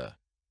particular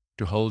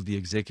to hold the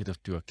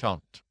executive to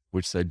account,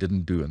 which they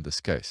didn't do in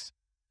this case.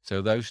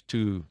 So those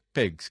two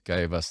pegs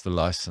gave us the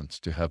license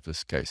to have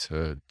this case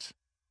heard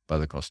by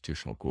the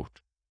Constitutional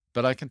Court.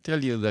 But I can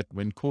tell you that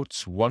when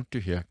courts want to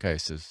hear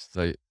cases,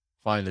 they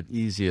find it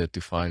easier to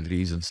find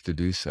reasons to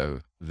do so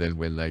than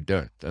when they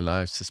don't. And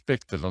I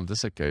suspect that on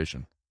this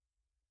occasion,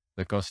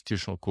 the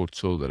Constitutional Court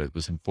saw that it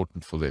was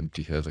important for them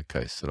to hear the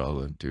case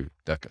rather than to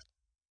duck it.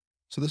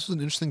 So this was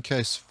an interesting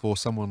case for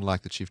someone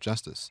like the Chief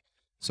Justice.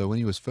 So when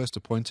he was first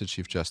appointed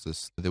Chief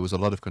Justice, there was a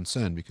lot of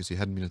concern because he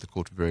hadn't been at the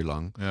court for very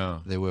long. Yeah.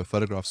 There were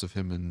photographs of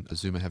him and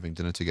Zuma having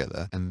dinner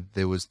together, and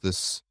there was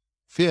this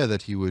fear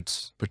that he would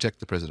protect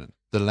the president.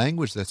 The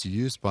language that's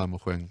used by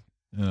Mogoeng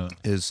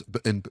is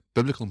in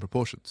biblical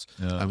proportions.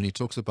 I mean, he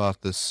talks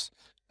about this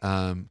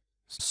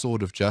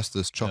sword of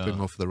justice chopping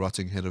off the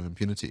rotting head of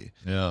impunity.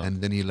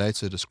 And then he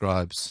later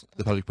describes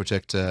the public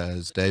protector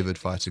as David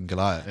fighting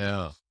Goliath.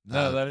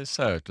 No, that is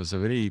so. It was a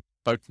very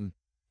potent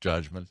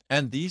judgment.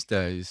 And these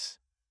days,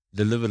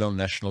 delivered on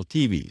national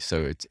TV.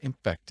 So its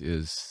impact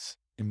is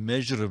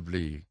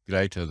immeasurably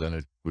greater than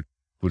it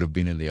would have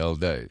been in the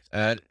old days.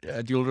 And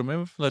you'll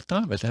remember from that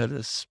time, it had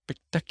a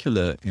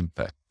spectacular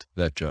impact,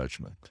 that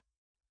judgment.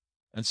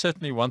 And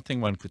certainly one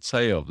thing one could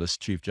say of this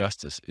Chief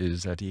Justice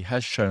is that he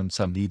has shown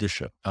some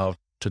leadership. Our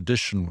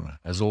tradition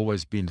has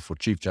always been for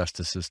Chief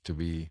Justices to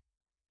be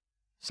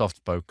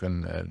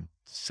soft-spoken and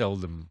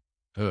seldom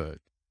heard.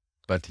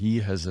 But he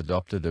has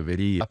adopted a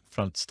very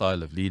upfront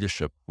style of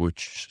leadership,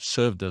 which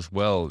served us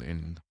well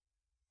in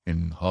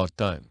hard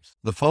times.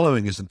 The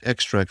following is an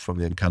extract from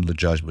the Nkandla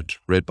judgment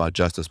read by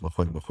Justice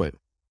Mogoeng.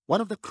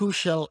 One of the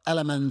crucial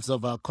elements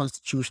of our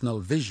constitutional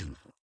vision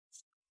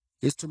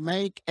is to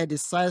make a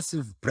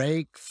decisive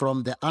break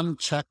from the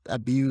unchecked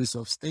abuse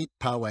of state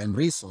power and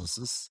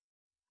resources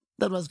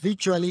that was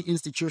virtually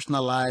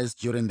institutionalized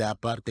during the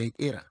apartheid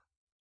era.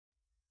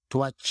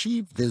 To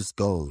achieve this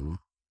goal,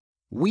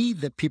 we,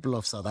 the people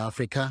of South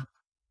Africa,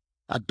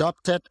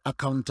 adopted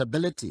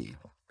accountability,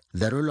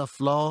 the rule of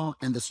law,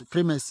 and the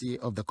supremacy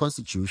of the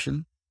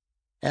Constitution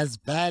as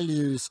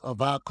values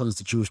of our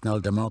constitutional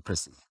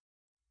democracy.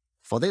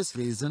 For this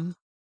reason,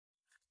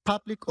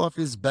 public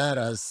office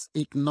bearers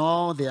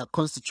ignore their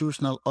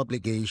constitutional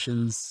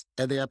obligations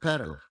at their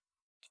peril.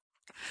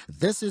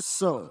 This is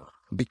so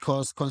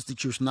because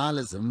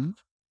constitutionalism,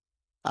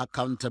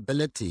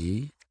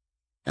 accountability,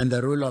 and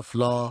the rule of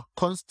law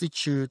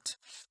constitute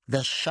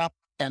the sharp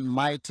and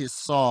mighty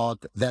sword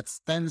that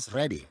stands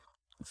ready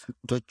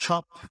to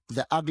chop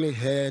the ugly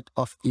head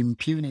of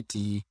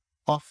impunity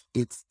off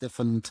its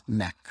stiffened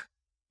neck.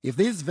 If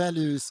these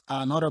values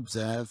are not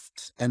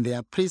observed and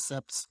their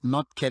precepts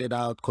not carried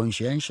out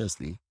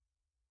conscientiously,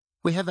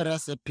 we have a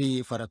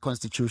recipe for a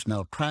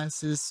constitutional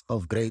crisis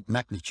of great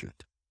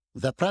magnitude.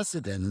 The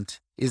President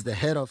is the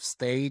head of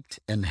state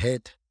and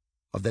head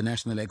of the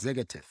national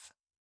executive.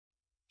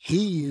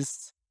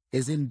 His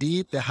is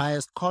indeed the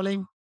highest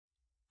calling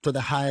to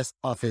the highest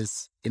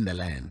office in the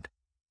land.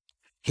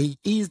 He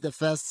is the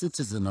first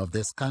citizen of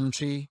this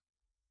country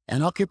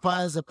and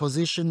occupies a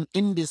position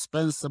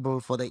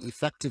indispensable for the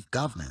effective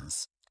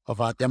governance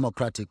of our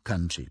democratic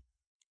country.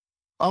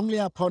 Only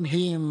upon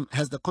him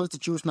has the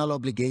constitutional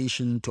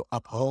obligation to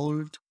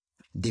uphold,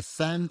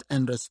 defend,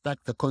 and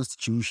respect the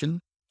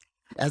Constitution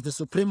as the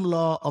supreme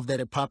law of the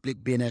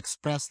Republic been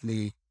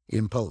expressly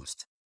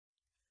imposed.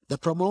 The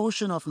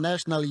promotion of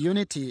national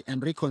unity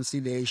and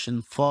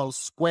reconciliation falls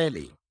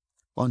squarely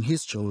on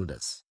his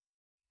shoulders,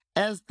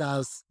 as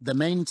does the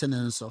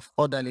maintenance of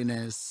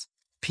orderliness,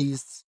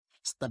 peace,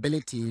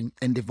 stability,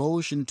 and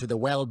devotion to the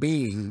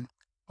well-being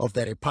of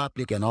the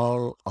Republic and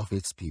all of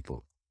its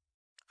people.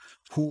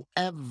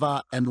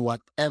 Whoever and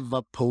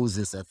whatever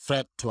poses a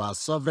threat to our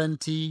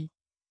sovereignty,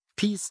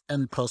 peace,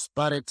 and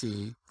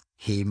prosperity,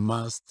 he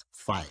must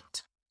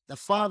fight. The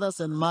fathers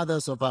and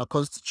mothers of our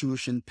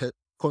Constitution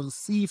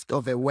conceived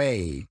of a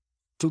way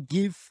to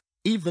give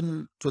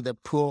even to the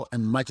poor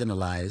and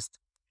marginalized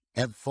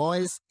a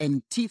voice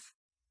and teeth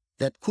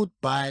that could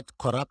bite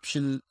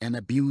corruption and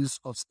abuse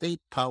of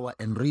state power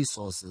and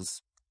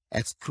resources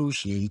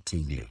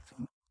excruciatingly.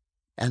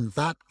 And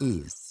that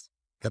is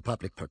the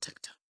public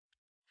protector.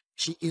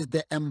 She is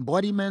the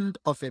embodiment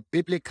of a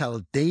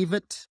biblical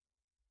David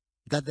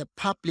that the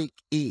public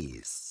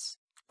is,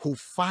 who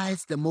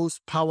fights the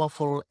most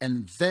powerful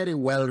and very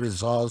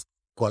well-resourced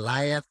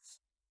Goliath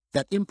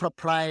that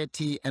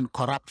impropriety and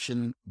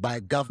corruption by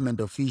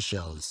government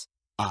officials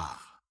are.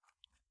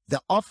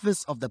 The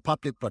office of the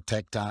public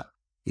protector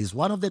is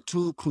one of the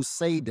true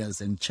crusaders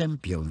and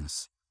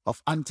champions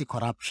of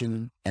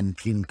anti-corruption and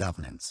clean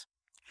governance.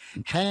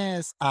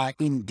 Hers are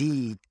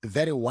indeed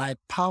very wide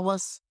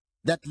powers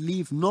that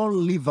leave no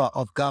lever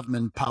of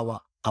government power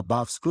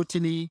above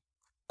scrutiny,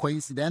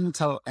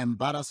 coincidental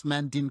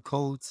embarrassment in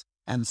courts,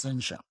 and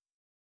censure.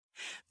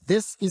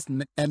 This is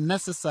a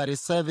necessary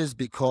service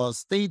because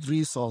state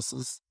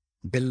resources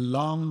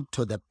belong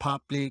to the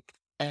public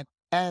at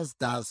as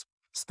does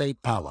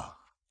state power.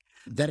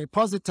 The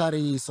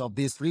repositories of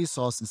these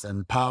resources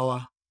and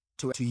power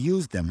to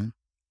use them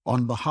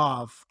on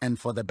behalf and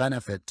for the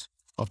benefit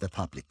of the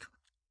public.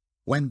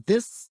 When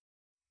this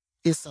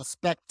is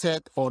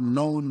suspected or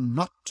known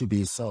not to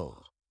be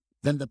so,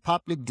 then the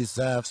public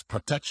deserves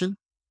protection,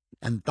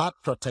 and that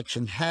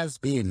protection has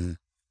been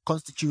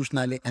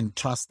constitutionally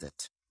entrusted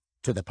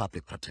to the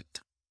public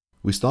protector.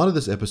 We started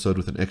this episode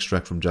with an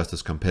extract from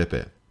Justice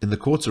Khampepe. In the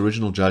court's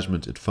original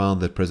judgment, it found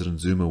that President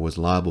Zuma was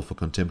liable for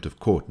contempt of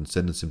court and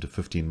sentenced him to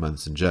 15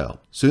 months in jail.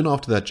 Soon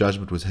after that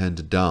judgment was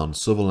handed down,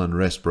 civil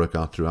unrest broke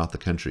out throughout the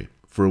country.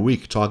 For a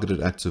week,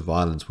 targeted acts of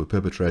violence were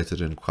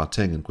perpetrated in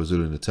Gauteng and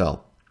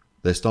KwaZulu-Natal.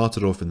 They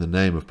started off in the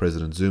name of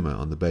President Zuma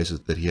on the basis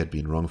that he had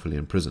been wrongfully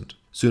imprisoned.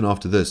 Soon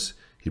after this,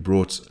 he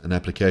brought an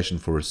application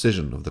for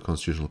rescission of the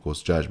Constitutional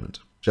Court's judgment.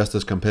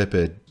 Justice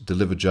Khampepe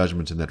delivered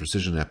judgment in that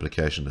rescission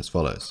application as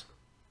follows.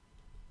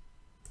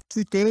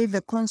 Today,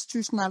 the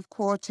Constitutional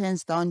Court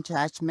hands down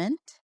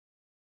judgment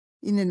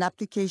in an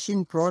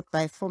application brought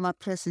by former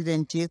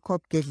President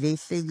Jacob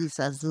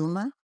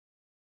Zuma,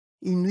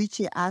 in which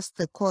he asked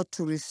the court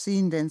to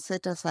rescind and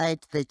set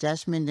aside the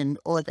judgment and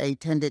order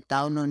it handed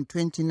down on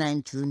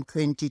 29 June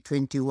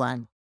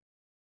 2021.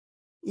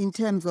 In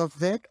terms of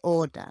that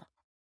order,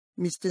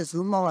 Mr.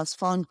 Zuma was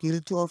found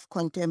guilty of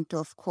contempt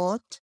of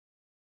court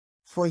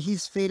for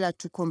his failure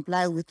to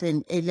comply with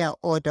an earlier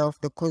order of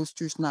the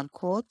Constitutional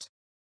Court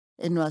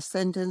and was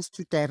sentenced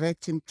to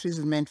direct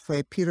imprisonment for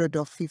a period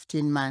of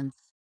 15 months.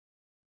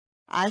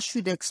 I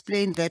should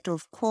explain that,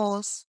 of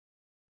course,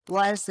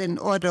 whilst an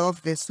order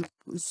of the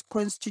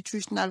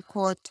Constitutional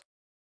Court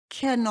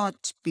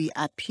cannot be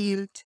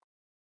appealed,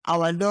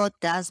 our law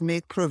does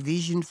make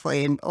provision for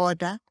an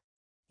order,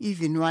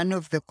 even one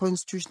of the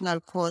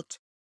Constitutional Court,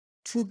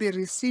 to be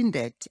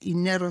rescinded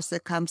in narrow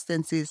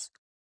circumstances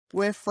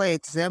where, for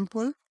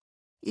example,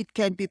 it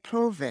can be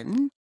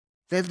proven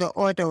that the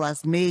order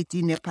was made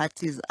in a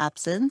party's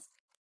absence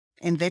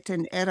and that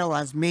an error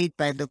was made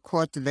by the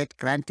court that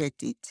granted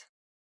it.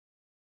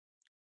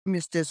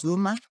 Mr.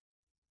 Zuma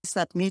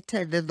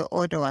submitted that the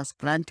order was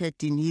granted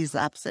in his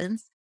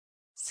absence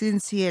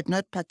since he had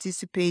not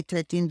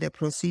participated in the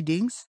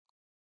proceedings,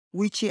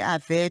 which he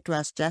averred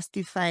was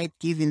justified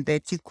given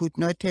that he could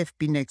not have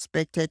been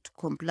expected to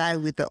comply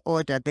with the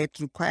order that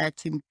required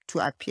him to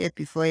appear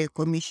before a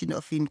commission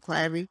of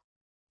inquiry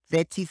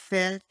that he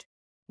felt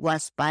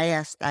was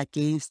biased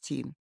against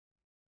him.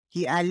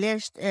 He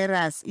alleged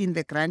errors in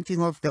the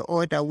granting of the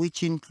order,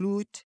 which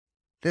include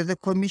that the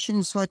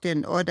commission sought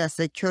an order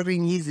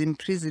securing his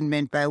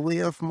imprisonment by way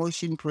of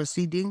motion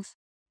proceedings,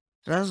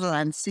 rather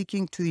than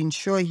seeking to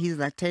ensure his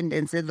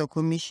attendance at the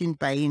commission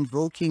by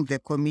invoking the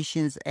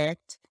Commissions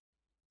Act,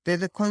 that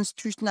the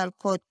Constitutional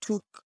Court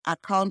took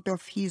account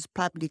of his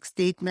public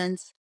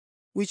statements,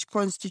 which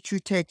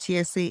constituted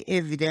hearsay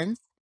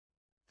evidence,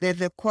 that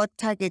the court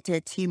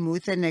targeted him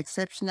with an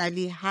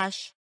exceptionally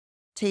harsh,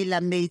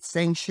 tailor-made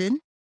sanction,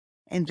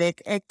 and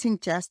that acting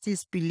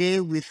Justice Pillay,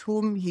 with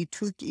whom he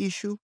took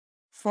issue,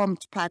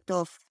 formed part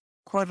of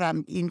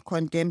quorum in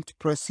contempt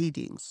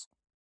proceedings.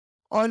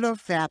 All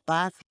of the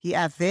above, he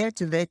averred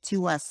that he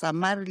was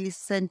summarily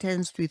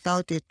sentenced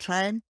without a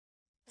trial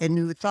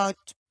and without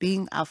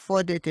being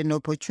afforded an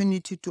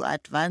opportunity to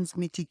advance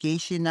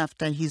mitigation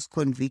after his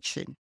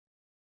conviction.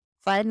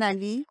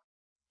 Finally,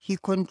 he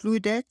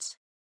concluded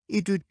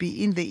it would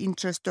be in the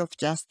interest of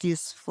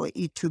justice for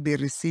it to be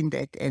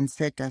rescinded and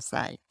set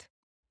aside.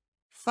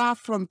 Far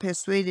from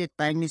persuaded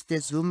by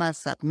Mr. Zuma's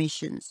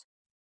submissions,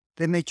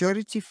 the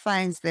majority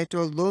finds that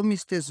although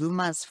Mr.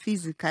 Zuma's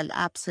physical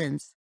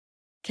absence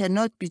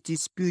cannot be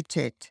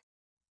disputed,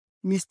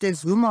 Mr.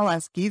 Zuma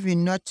was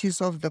given notice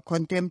of the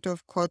contempt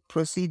of court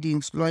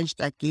proceedings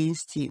launched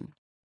against him.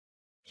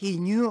 He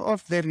knew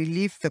of the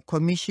relief the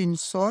commission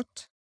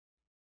sought.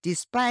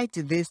 Despite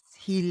this,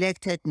 he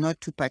elected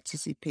not to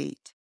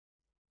participate.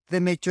 The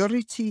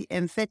majority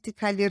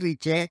emphatically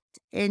reject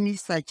any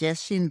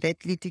suggestion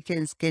that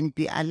litigants can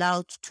be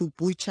allowed to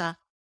butcher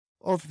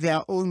of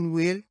their own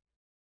will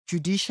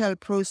judicial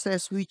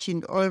process which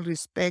in all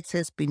respects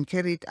has been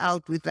carried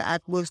out with the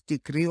utmost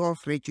degree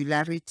of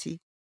regularity,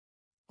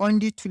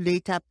 only to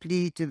later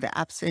plead the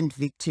absent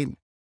victim.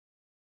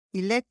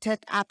 Elected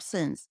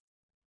absence,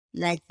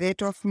 like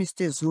that of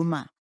Mr.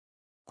 Zuma,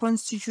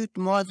 constitute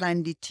more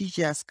than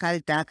litigious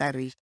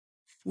skullduggery,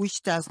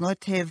 which does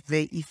not have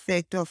the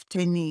effect of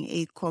turning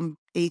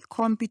a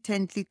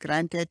competently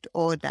granted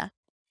order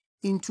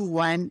into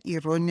one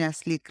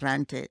erroneously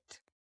granted.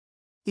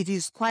 It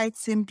is quite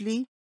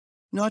simply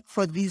not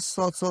for these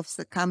sorts of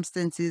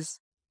circumstances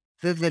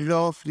that the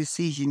law of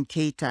rescission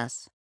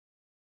caters.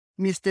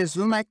 Mr.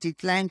 Zuma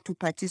declined to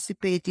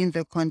participate in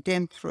the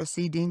contempt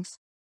proceedings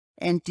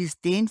and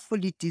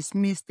disdainfully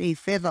dismissed a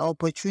further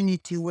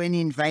opportunity when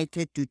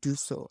invited to do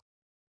so.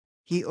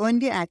 He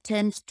only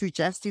attempts to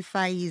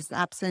justify his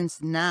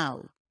absence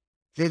now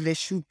that the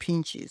shoe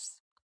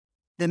pinches.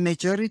 The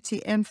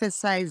majority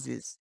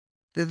emphasizes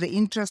that the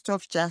interest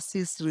of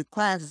justice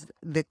requires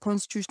the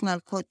Constitutional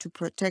Court to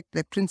protect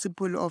the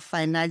principle of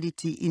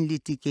finality in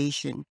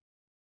litigation.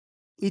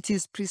 It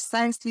is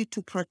precisely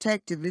to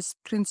protect this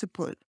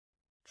principle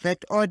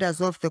that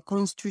orders of the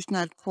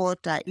Constitutional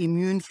Court are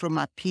immune from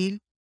appeal.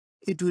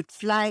 It would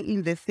fly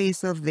in the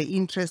face of the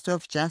interest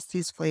of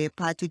justice for a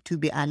party to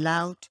be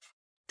allowed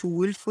to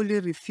willfully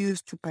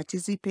refuse to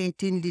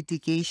participate in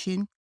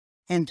litigation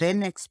and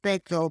then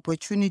expect the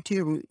opportunity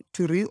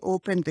to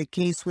reopen the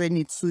case when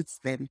it suits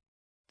them.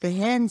 The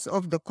hands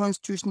of the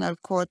Constitutional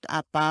Court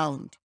are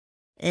bound,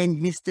 and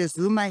Mr.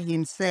 Zuma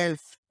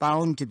himself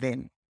bound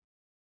them.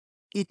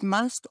 It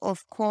must,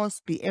 of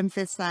course, be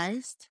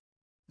emphasized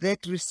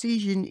that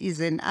rescission is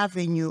an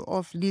avenue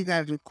of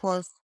legal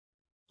recourse,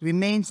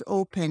 remains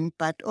open,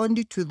 but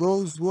only to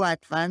those who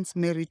advance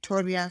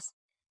meritorious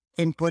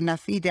and bona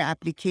fide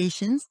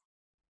applications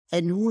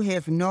and who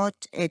have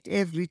not at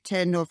every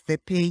turn of the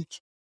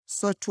page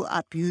sought to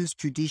abuse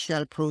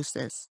judicial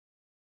process.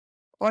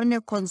 On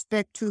a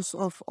conspectus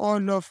of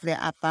all of the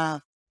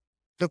above,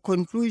 the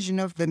conclusion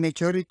of the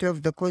majority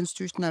of the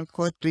Constitutional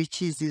Court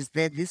reaches is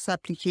that this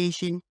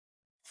application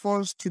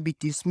falls to be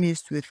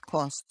dismissed with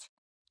cost.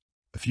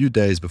 A few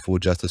days before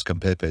Justice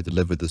Khampepe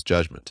delivered this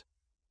judgment,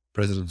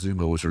 President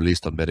Zuma was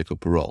released on medical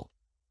parole.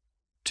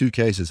 2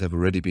 cases have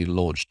already been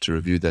launched to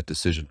review that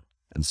decision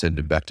and send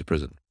him back to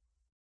prison.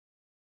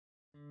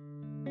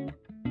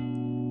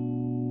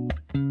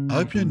 I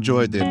hope you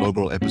enjoyed the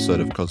inaugural episode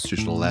of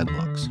Constitutional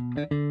Landmarks.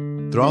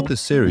 Throughout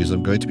this series,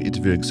 I'm going to be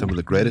interviewing some of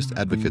the greatest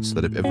advocates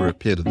that have ever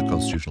appeared in the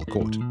Constitutional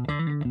Court.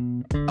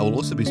 I will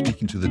also be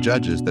speaking to the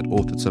judges that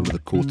authored some of the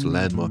court's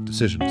landmark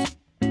decisions.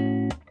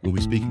 We'll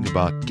be speaking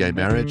about gay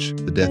marriage,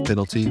 the death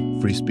penalty,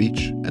 free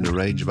speech, and a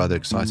range of other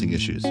exciting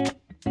issues.